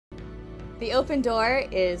The Open Door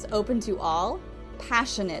is open to all,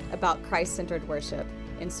 passionate about Christ-centered worship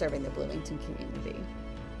in serving the Bloomington community.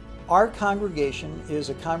 Our congregation is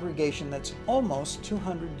a congregation that's almost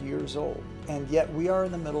 200 years old, and yet we are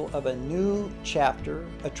in the middle of a new chapter,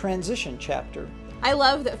 a transition chapter. I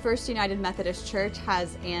love that First United Methodist Church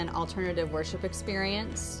has an alternative worship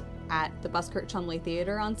experience at the Buskirk-Chumley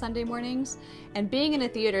Theater on Sunday mornings. And being in a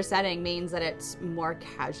theater setting means that it's more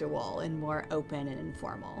casual and more open and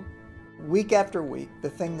informal. Week after week, the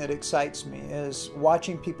thing that excites me is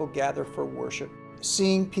watching people gather for worship,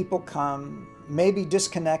 seeing people come, maybe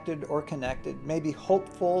disconnected or connected, maybe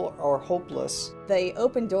hopeful or hopeless. The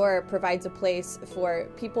Open Door provides a place for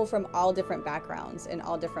people from all different backgrounds in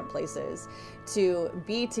all different places to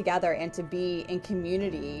be together and to be in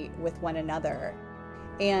community with one another.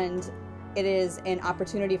 And it is an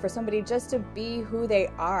opportunity for somebody just to be who they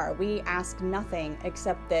are. We ask nothing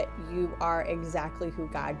except that you are exactly who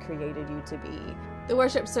God created you to be. The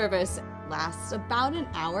worship service lasts about an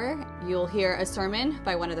hour. You'll hear a sermon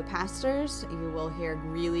by one of the pastors. You will hear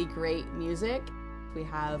really great music. We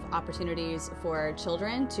have opportunities for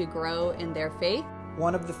children to grow in their faith.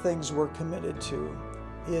 One of the things we're committed to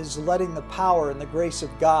is letting the power and the grace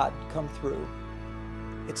of God come through.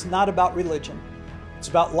 It's not about religion. It's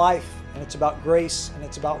about life, and it's about grace, and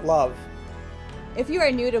it's about love. If you are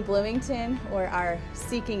new to Bloomington or are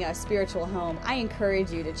seeking a spiritual home, I encourage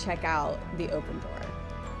you to check out the Open Door.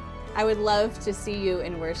 I would love to see you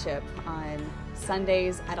in worship on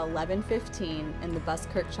Sundays at 11:15 in the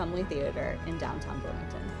Buskirk-Chumley Theater in downtown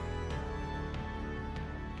Bloomington.